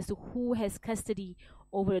arguing as to who has custody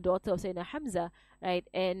over the daughter of Sayyidina Hamza, right,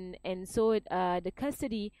 and so the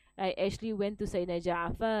custody actually went to Sayyidina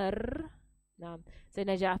Ja'far.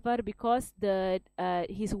 Sayyidina Ja'far, because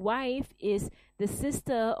his wife is the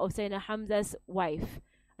sister of Sayyidina Hamza's wife,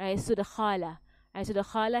 right. So the khala, right, so the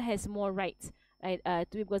khala has more rights, right,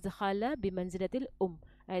 because the khala bi manzilatil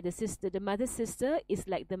right, the mother's sister is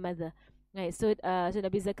like the mother, right. So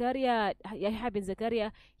Nabi Zakaria, Yahya bin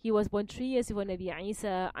Zakaria, he was born 3 years before Nabi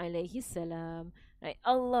Isa alayhi salam, right.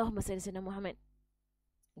 Allahumma salli ala Muhammad.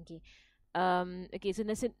 Okay. So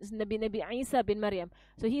Nabi Isa bin Maryam.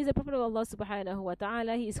 So he is a prophet of Allah subhanahu wa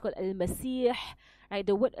ta'ala. He is called Al-Masih, right.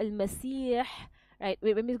 The word Al-Masih, right.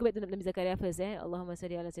 Wait, let me go back to Nabi Zakaria first. Allahumma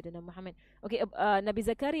salli ala Sayyidina Muhammad. Okay, Nabi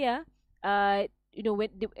Zakaria,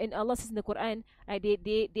 when Allah says in the Quran, right,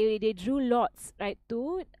 they drew lots, right,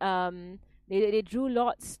 to they drew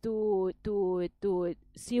lots to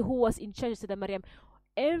see who was in charge of Sayyidina Maryam.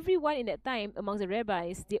 Everyone in that time amongst the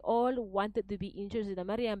rabbis, they all wanted to be in charge of Sayyidina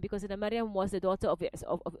Maryam, because Sayyidina Maryam was the daughter of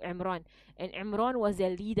Imran, and Imran was their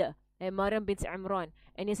leader, and Maryam bint Imran.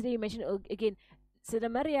 And yesterday you mentioned again,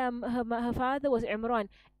 Sayyidina Maryam, her father was Imran.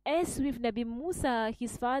 As with Nabi Musa,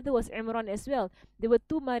 his father was Imran as well. There were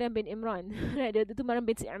 2 Maryam bin Imran, right? There were 2 Maryam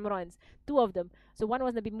bin Imrans, 2 of them. So one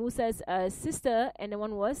was Nabi Musa's sister, and the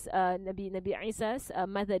one was Nabi Isa's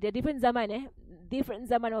mother. They're different zaman, different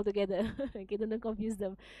zaman altogether. Okay, don't confuse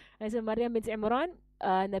them. And so Maryam bin Imran,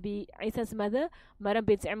 Nabi Isa's mother, Maryam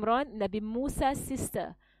bin Imran, Nabi Musa's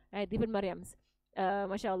sister, right? Different Maryams.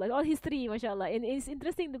 MashaAllah, all history, MashaAllah, and it's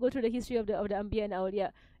interesting to go through the history of the Anbiya and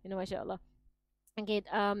Awliya, MashaAllah. Okay,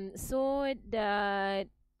 so the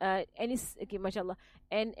and it's okay, mashallah,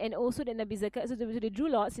 and also the Nabi Zakat. So they drew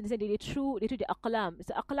lots, and they threw the aqlam.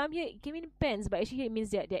 So aqlam here it came in pens, but actually it means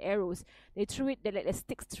they're arrows. They threw it, they like the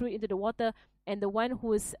sticks, threw it into the water, and the one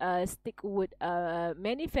whose stick would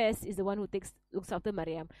manifest is the one who looks after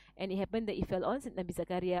Maryam. And it happened that it fell on Nabi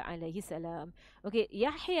Zakaria alayhi salam. Okay,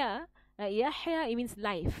 Yahya, Yahya, it means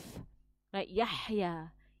life, right?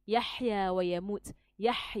 Yahya wa yamut,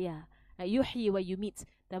 Yahya. Yuhyi wa yumit.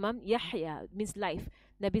 Tamam. Yahya means life.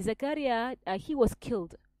 Nabi Zakaria, he was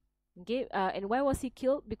killed. Okay, and why was he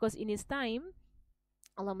killed? Because in his time,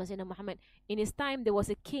 Allahumma salli ala Muhammad, in his time there was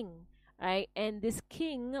a king, right? And this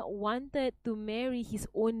king wanted to marry his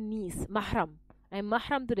own niece, mahram, and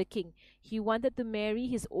mahram to the king. He wanted to marry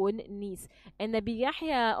his own niece. And Nabi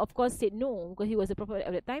Yahya, of course, said no, because he was a prophet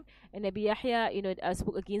at the time. And Nabi Yahya,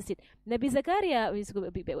 spoke against it. Nabi Zakaria, let's go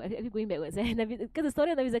a bit backward. I'm going backwards. Because the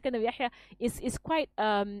story of Nabi Zakaria and Nabi Yahya is quite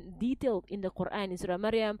detailed in the Quran, in Surah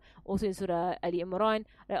Maryam, also in Surah Ali Imran.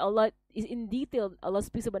 Right? Allah is in detail. Allah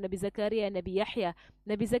speaks about Nabi Zakaria and Nabi Yahya.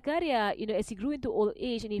 Nabi Zakaria, as he grew into old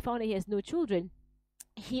age and he found that he has no children,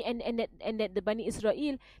 he and that the Bani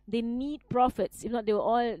Israel, they need prophets. If not,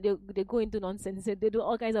 they go into nonsense. They do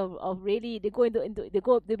all kinds of really,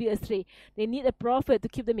 they'll be astray. They need a prophet to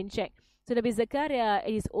keep them in check. So Nabi Zakaria, at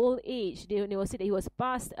his old age, they will say that he was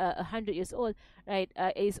past 100 years old, right?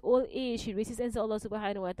 At his old age, he raised his hands to Allah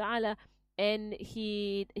subhanahu wa ta'ala, and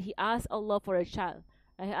he asked Allah for a child.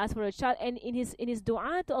 He asked for a child, and in his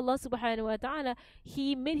dua to Allah subhanahu wa ta'ala,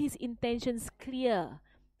 he made his intentions clear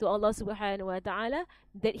to Allah subhanahu wa ta'ala,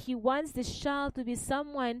 that he wants this child to be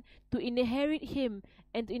someone to inherit him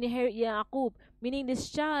and to inherit Yaqub, meaning this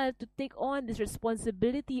child to take on this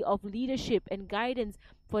responsibility of leadership and guidance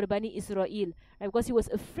for the Bani Israel, right? Because he was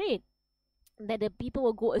afraid that the people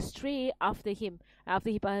will go astray after him,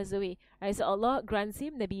 after he passes away. Right? So Allah grants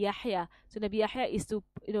him Nabi Yahya. So Nabi Yahya is to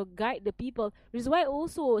guide the people. Which is why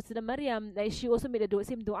also Sister Maryam, like, she also made the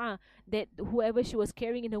same dua that whoever she was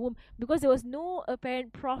carrying in her womb, because there was no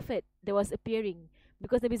apparent prophet that was appearing,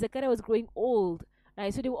 because Nabi Zakaria was growing old.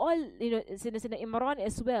 Right? So they were all, Sayyidina Imran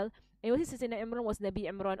as well. And what Sayyidina Imran was Nabi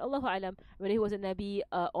Imran, Allahu Alam, whether he was a Nabi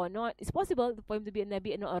or not. It's possible for him to be a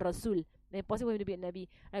Nabi and not a Rasul. It's possible for him to be a Nabi.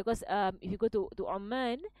 Right? Because if you go to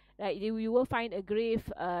Oman, right, you will find a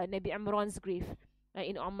grave, Nabi Imran's grave. Right?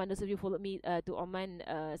 In Oman, those of you followed me to Oman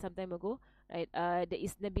some time ago. Right? There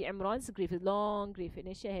is Nabi Imran's grave, a long grave. And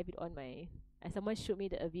actually I have it on my... someone showed me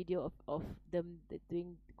a video of them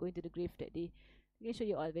going to the grave that day. I can show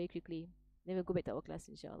you all very quickly. Then we'll go back to our class,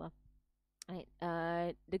 inshallah. Right.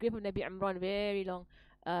 The grave of Nabi Imran, very long.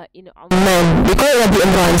 In Oman, they call it Nabi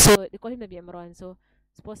Imran. So they call him Nabi Imran. So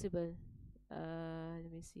it's possible.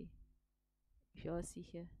 Let me see if you all see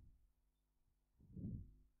here.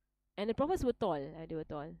 And the prophets were tall. They were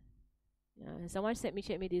tall. Someone sent me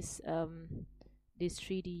this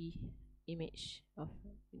 3D image of.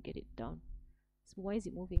 Get it down. So why is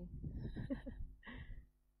it moving?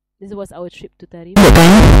 This was our trip to Tarim.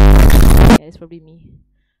 Yeah, it's probably me.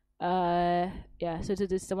 Yeah. So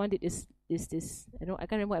someone did this. I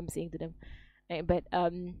can't remember what I'm saying to them. Right, but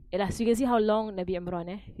yeah, so you can see how long Nabi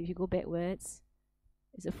Imran. If you go backwards,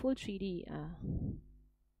 it's a full 3D.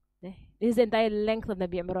 This is the entire length of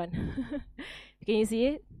Nabi Imran. Can you see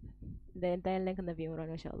it? The entire length of Nabi Imran,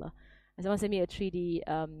 mashallah. Someone sent me a 3D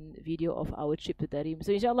video of our trip to Tarim.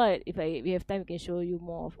 So inshallah, if we have time, we can show you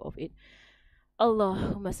more of it.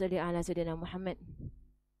 Allahumma salli ala Sayyidina Muhammad.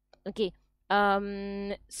 Okay.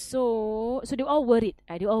 So they were all worried.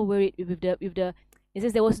 They were all worried with the. It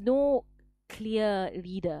says there was no clear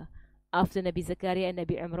leader after Nabi Zakaria and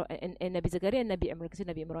Nabi Imran and Nabi Zakaria and Nabi Imran.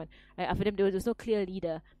 Nabi Imran. Right? After them, there was no clear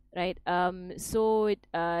leader. Right. So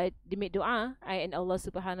they made dua. Right? And Allah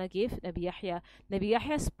Subhanahu gave Nabi Yahya. Nabi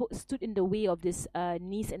Yahya stood in the way of this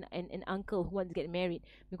niece and uncle who wanted to get married,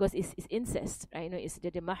 because it's incest. Right. It's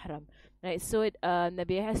the mahram. Right. So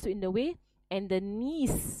Nabi Yahya stood in the way. And the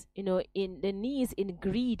niece, in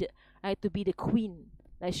greed, right, to be the queen.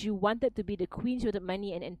 Like, she wanted to be the queen, she wanted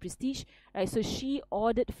money and prestige, right? So she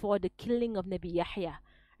ordered for the killing of Nabi Yahya,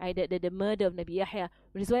 right? The murder of Nabi Yahya,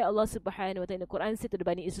 which is why Allah subhanahu wa ta'ala in the Quran said to the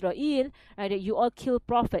Bani Israel, right, that you all kill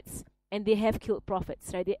prophets, and they have killed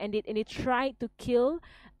prophets, right? And they tried to kill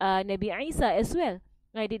Nabi Isa as well.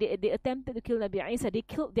 Right, they attempted to kill Nabi Isa. They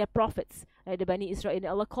killed their prophets, right, the Bani Israel. And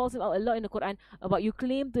Allah calls them out a lot in the Quran about, you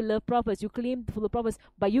claim to love prophets, you claim to follow prophets,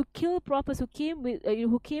 but you kill prophets who came with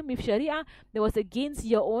Sharia that was against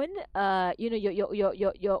your own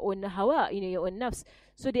your own hawa, your own nafs.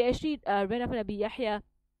 So they actually ran after Nabi Yahya.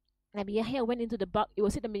 Nabi Yahya went into the bark. It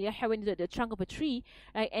was said Nabi Yahya went into the trunk of a tree,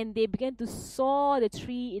 right, and they began to saw the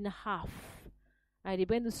tree in half. Right, they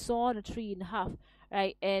began to saw the tree in half.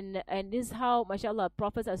 Right, and this is how, mashallah,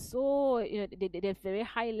 prophets are so, they're very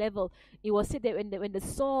high level. It was said that when the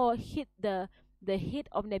saw hit the head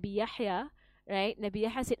of Nabi Yahya, right, Nabi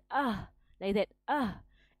Yahya said, like that,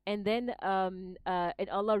 and then and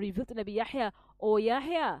Allah revealed to Nabi Yahya, oh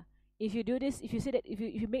Yahya, if you do this, if you say that, if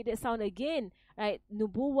you make that sound again, right,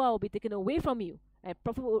 nubuwah will be taken away from you. Right,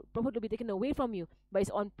 prophet will be taken away from you. But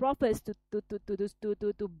it's on prophets to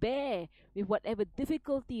bear with whatever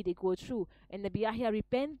difficulty they go through. And Nabi Yahya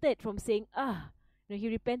repented from saying he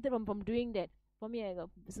repented from doing that. For me, I got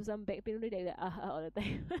some back pain like that all the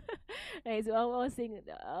time. Right, so I was saying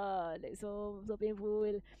like so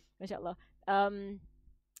painful, mashallah.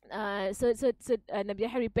 Nabi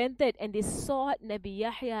Yahya repented, and they sawed Nabi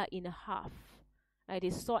Yahya in half. They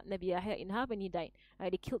sawed Nabi Yahya in half, and he died.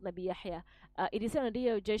 They killed Nabi Yahya. It is on the day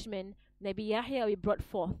of judgment, Nabi Yahya will be brought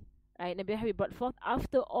forth. Nabi Yahya will be brought forth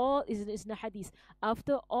after all, is in the hadith,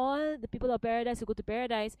 after all the people of paradise will go to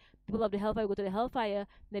paradise, people of the hellfire will go to the hellfire.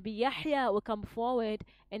 Nabi Yahya will come forward,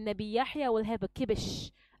 and Nabi Yahya will have a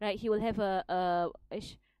kibish. He will have a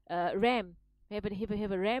ram. He will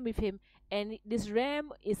have a ram with him, and this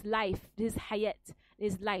ram is life. This hayat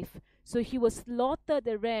is life. So he will slaughter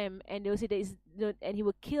the ram, and they will say there is no, and he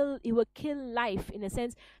will kill life, in a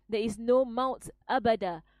sense. There is no mount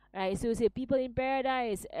abada. So we say people in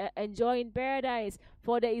paradise enjoy in paradise,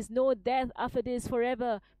 for there is no death after this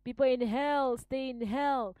forever. People in hell stay in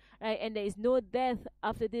hell, and there is no death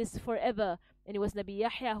after this forever. And it was Nabi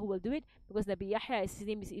Yahya who will do it, because Nabi Yahya, his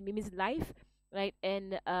name is, it means life,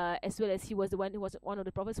 and as well as he was the one who was one of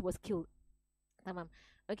the prophets who was killed. Tamam.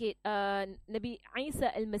 Okay, Nabi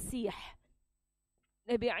Isa al-Masih.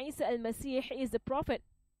 Nabi Isa al-Masih is the prophet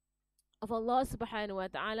of Allah subhanahu wa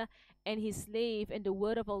ta'ala, and his slave, and the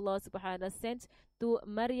word of Allah subhanahu wa ta'ala sent to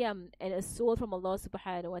Maryam, and a soul from Allah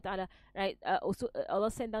subhanahu wa ta'ala. Also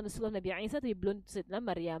Allah sent down the soul of Nabi Isa to be blown to Sayyidina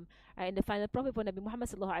Maryam. And the final prophet for Nabi Muhammad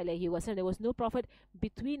sallallahu alayhi wa sallam. There was no prophet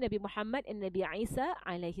between Nabi Muhammad and Nabi Isa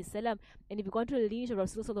alayhi salam. And if you go through the lineage of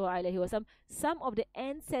Rasulullah sallallahu alayhi wa sallam, some of the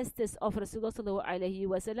ancestors of Rasulullah sallallahu alayhi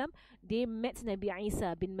wa sallam, they met Nabi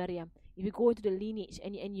Isa bin Maryam. If you go into the lineage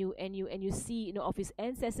and you see, of his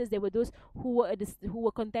ancestors, there were those who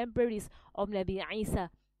were contemporaries of Nabi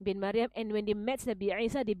Isa bin Maryam, and when they met Nabi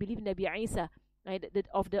Isa, they believed in Nabi Isa,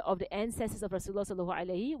 of the ancestors of Rasulullah sallallahu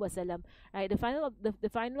alaihi wasallam. The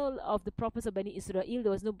final of the prophets of Bani Israel,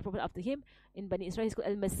 there was no prophet after him in Bani Israel. He's called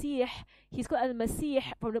Al-Masih. He's called Al-Masih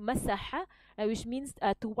from the Masaha, which means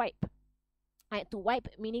to wipe. To wipe,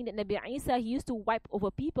 meaning that Nabi Isa, he used to wipe over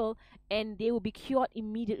people, and they will be cured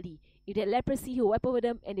immediately. If they had leprosy, he will wipe over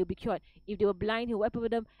them, and they will be cured. If they were blind, he will wipe over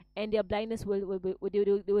them, and their blindness they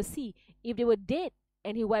will see. If they were dead,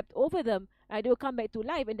 and he wiped over them, they will come back to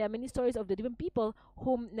life. And there are many stories of the different people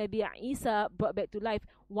whom Nabi Isa brought back to life.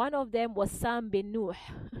 One of them was Sam bin Nuh.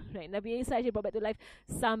 Nabi Isa actually brought back to life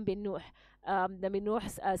Sam bin Nuh, Nabi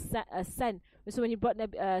Nuh's son. So when he brought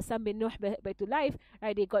Sam bin Nuh back to life,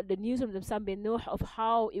 they got the news from the Sam bin Nuh of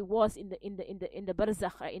how it was in the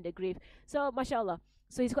barzakh, in the grave. So mashallah.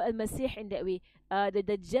 So he's called Al-Masih in that way. The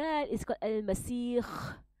Dajjal is called Al-Masih.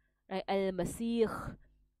 Al-Masih.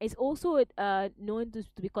 It's also known to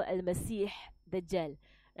be called Al-Masih Dajjal.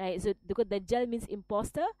 So because Dajjal means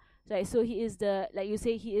imposter, so he is the, like you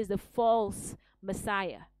say, he is the false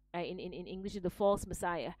Messiah. In English, the false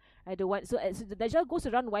Messiah. The one. So the Dajjal goes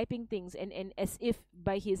around wiping things, and as if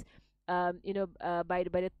by his by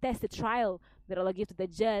the test, the trial that Allah gives to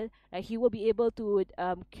Dajjal, he will be able to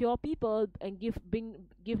cure people and give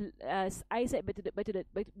eyesight back to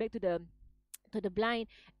the blind,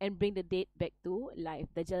 and bring the dead back to life.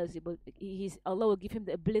 Dajjal is able. Allah will give him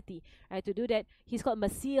the ability to do that. He's called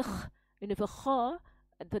Masih, for kha,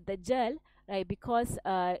 the Dajjal, because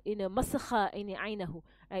masakha in aynahu.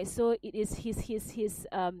 So it is his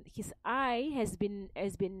eye has been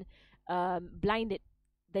blinded.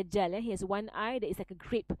 Dajjal, he has one eye that is like a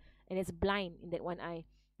grape, and it's blind in that one eye.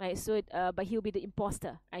 So but he'll be the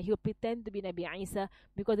imposter. He'll pretend to be Nabi Isa,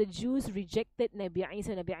 because the Jews rejected Nabi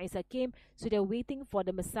Isa. Nabi Isa came, so they're waiting for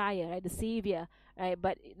the Messiah, the Savior.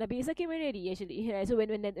 But Nabi Isa came already, actually. So when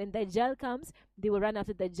Dajjal comes, they will run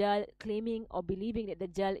after Dajjal, claiming or believing that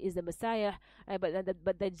Dajjal is the Messiah. But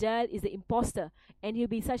Dajjal is the imposter, and he'll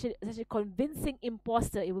be such a convincing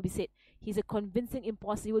imposter. It will be said he's a convincing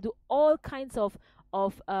imposter. He will do all kinds of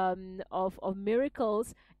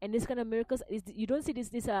miracles, and this kind of miracles is, you don't see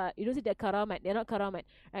you don't see they're karamat. They're not karamat,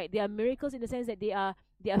 They are miracles in the sense that they are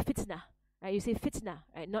fitna, You say fitna,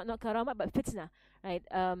 Not karamat, but fitna,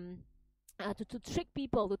 to trick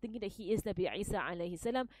people to thinking that he is Nabi Isa alayhi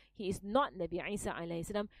salam. He is not Nabi Isa alayhi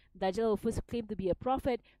salam. Dajjal will first claim to be a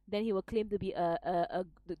prophet, then he will claim to be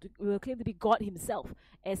God himself,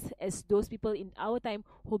 as those people in our time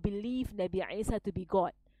who believe Nabi Isa to be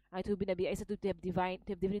God. To be Nabi Isa, to have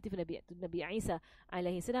divinity for Nabi Isa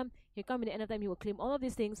alayhi salam. He'll come in the end of time, he will claim all of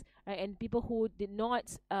these things, and people who did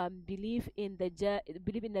not believe in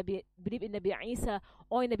Nabi Isa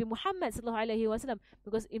or in Nabi Muhammad sallallahu alaihi wasallam,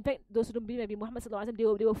 because in fact those who don't believe in Nabi Muhammad sallallahu alaihi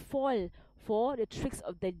wasallam, they will fall for the tricks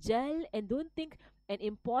of Dajjal, and don't think an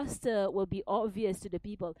imposter will be obvious to the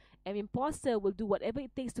people. An imposter will do whatever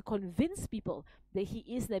it takes to convince people that he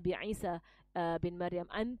is Nabi Isa bin Maryam,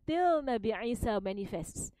 until Nabi Isa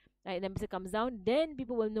manifests. Right, Nabi Isa comes down, then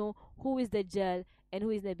people will know who is Dajjal and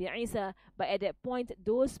who is Nabi Isa. But at that point,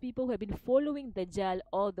 those people who have been following Dajjal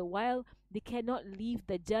all the while, they cannot leave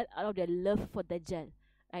Dajjal out of their love for Dajjal.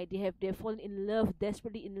 Right, they've fallen in love,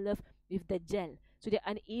 desperately in love with Dajjal. So they're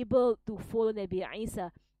unable to follow Nabi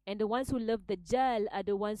Isa. And the ones who love Dajjal are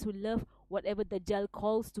the ones who love whatever Dajjal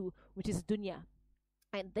calls to, which is dunya.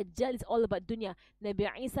 And Dajjal is all about dunya. Nabi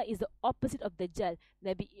Isa is the opposite of Dajjal.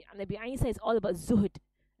 Nabi Isa is all about zuhud.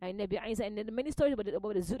 And Nabi Isa, and many stories about the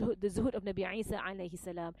zuhud of Nabi Isa alayhi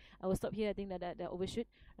salam. I will stop here. I think that overshoot.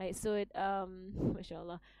 Right, so it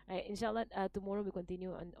mashallah. Right, inshallah, tomorrow we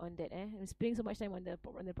continue on that. We spending so much time on the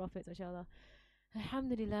prophets, mashallah.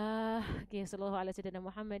 Alhamdulillah. Okay, sallallahu ala sayyidina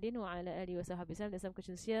Muhammadin wa ala alihi wa sahbihi. There's some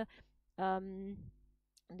questions here.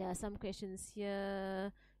 There are some questions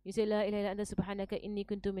here. You say la ilaha illa anta subhanaka inni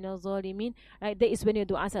kuntu minaz zalimin. Right, that is when your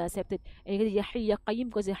du'as are accepted. And you say ya hayy ya qayyum,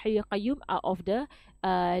 because ya hayy ya qayyum are of the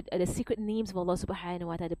secret names of Allah subhanahu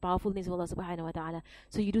wa ta'ala, the powerful names of Allah subhanahu wa ta'ala.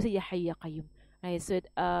 So you do say ya hayy ya qayyum. Right, so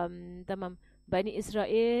tamam. Bani Israel,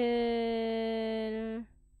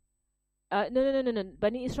 no.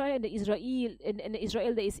 Bani Israel and the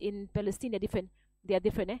Israel that is in Palestine, they're different. They are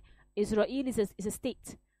different. Israel is a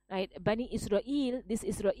state. Right, Bani Israel, this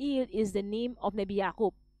Israel is the name of Nabi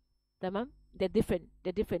Yaqub. Tamam? They're different.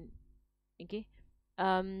 Okay.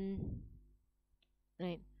 Right.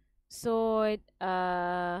 So okay,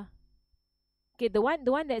 the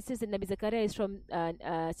one that says that Nabi Zakaria is from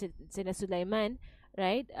Sayyidina Sulaiman,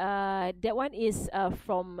 right? That one is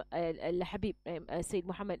from Al-Habib, Sayyid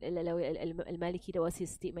Muhammad Al-Maliki. That was his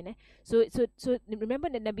statement. So remember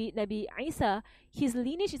that Nabi Isa, his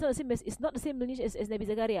lineage is not the same lineage as Nabi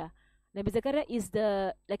Zakaria. Nabi Zakaria is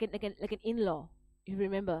the like an in-law. You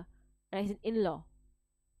remember, right? He's an in-law,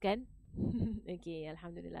 kan? Okay,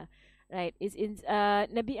 Alhamdulillah. Right, it's in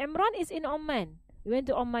Nabi Imran is in Oman. We went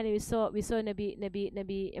to Oman and we saw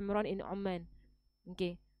Nabi Imran in Oman.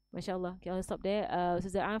 Okay. MashaAllah. Okay, I'll stop there.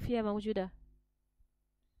 Ustazah Afia mawjudah.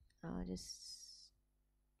 I'll just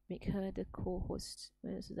make her the co-host.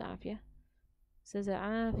 Ustazah Afia.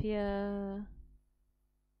 Ustazah Afia.